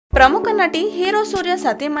ప్రముఖ నటి హీరో సూర్య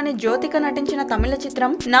సతీమణి జ్యోతిక నటించిన తమిళ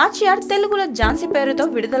చిత్రం నాచియార్ తెలుగులో ఝాన్సీ పేరుతో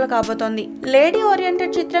విడుదల కాబోతోంది. లేడీ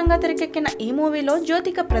ఓరియంటెడ్ చిత్రంగా తెరకెక్కిన ఈ మూవీలో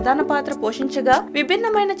జ్యోతిక ప్రధాన పాత్ర పోషించగా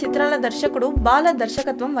విభిన్నమైన చిత్రాల దర్శకుడు బాల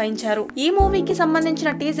దర్శకత్వం వహించారు. ఈ మూవీకి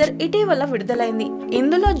సంబంధించిన టీజర్ ఇటీవల విడుదలైంది.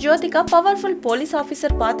 ఇందులో జ్యోతిక పవర్ఫుల్ పోలీస్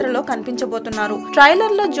ఆఫీసర్ పాత్రలో కనిపించబోతున్నారు.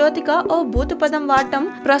 ట్రైలర్ లో జ్యోతిక ఓ బూతు పదం వాడటం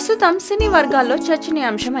ప్రస్తుతం సినీ వర్గాల్లో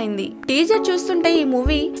చర్చనీయాంశమైంది. టీజర్ చూస్తుంటే ఈ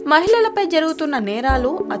మూవీ మహిళలపై జరుగుతున్న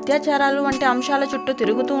నేరాలు, అత్యాచారాలు వంటి అంశాల చుట్టూ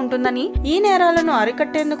తిరుగుతూ ఉంటుందని, ఈ నేరాలను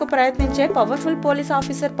అరికట్టేందుకు ప్రయత్నించే పవర్ఫుల్ పోలీస్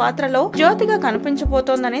ఆఫీసర్ పాత్రలో జ్యోతిక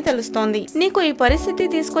కనిపించబోతోందని తెలుస్తోంది. నీకు ఈ పరిస్థితి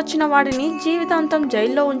తీసుకొచ్చిన వాడిని జీవితాంతం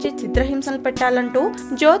జైల్లో ఉంచి చిత్రహింసలు పెట్టాలంటూ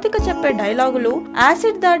జ్యోతిక చెప్పే డైలాగులు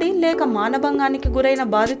యాసిడ్ దాడి లేక మానభంగానికి గురైన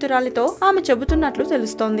బాధితురాలితో ఆమె చెబుతున్నట్లు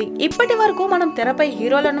తెలుస్తోంది. ఇప్పటి వరకు మనం తెరపై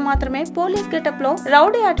హీరోలను మాత్రమే పోలీస్ గెటప్ లో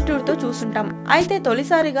రౌడీ యాటిట్యూడ్ తో చూసుంటాం. అయితే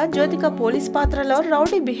తొలిసారిగా జ్యోతిక పోలీస్ పాత్రలో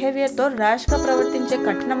రౌడీ బిహేవియర్ తో ర్యాష్ గా ప్రవర్తించే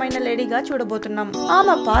కఠినమైన లేడీగా చూడబోతున్నాం.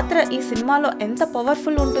 ఆమె పాత్ర ఈ సినిమాలో ఎంత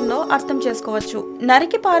పవర్ఫుల్ ఉంటుందో అర్థం చేసుకోవచ్చు.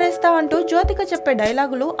 నరికి పారేస్తా అంటూ జ్యోతిక చెప్పే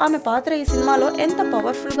డైలాగులు ఆమె పాత్ర ఈ సినిమాలో ఎంత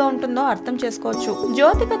పవర్ఫుల్ గా ఉంటుందో అర్థం చేసుకోవచ్చు.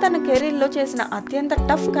 జ్యోతిక తన కెరీర్ లో చేసిన అత్యంత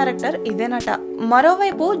టఫ్ క్యారెక్టర్ ఇదేనట.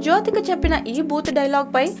 మరోవైపు జ్యోతిక చెప్పిన ఈ బూత్ డైలాగ్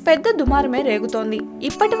పై పెద్ద దుమారమే రేగుతోంది.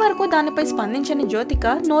 ఇప్పటి వరకు దానిపై స్పందించని జ్యోతిక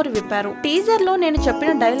నోరు విప్పారు. టీజర్ లో నేను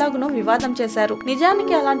చెప్పిన డైలాగును వివాదం చేశారు.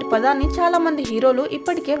 నిజానికి అలాంటి పదాన్ని చాలా మంది హీరోలు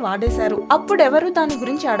ఇప్పటికే వాడేశారు. అప్పుడెవరూ దాని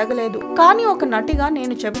గురించి అడగలేదు. కానీ ఒక నటిగా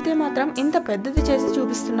నేను చెబితే మాత్రం ఇంత పెద్దది చేసి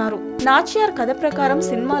చూపిస్తున్నారు. నాచియార్ కథ ప్రకారం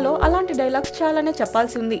సినిమాలో అలాంటి డైలాగ్స్ చాలానే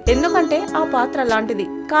చెప్పాల్సి ఉంది. ఎందుకంటే ఆ పాత్ర అలాంటిది.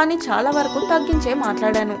 కానీ చాలా వరకు తగ్గించే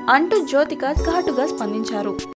మాట్లాడాను అంటూ జ్యోతిక ఘాటుగా స్పందించారు.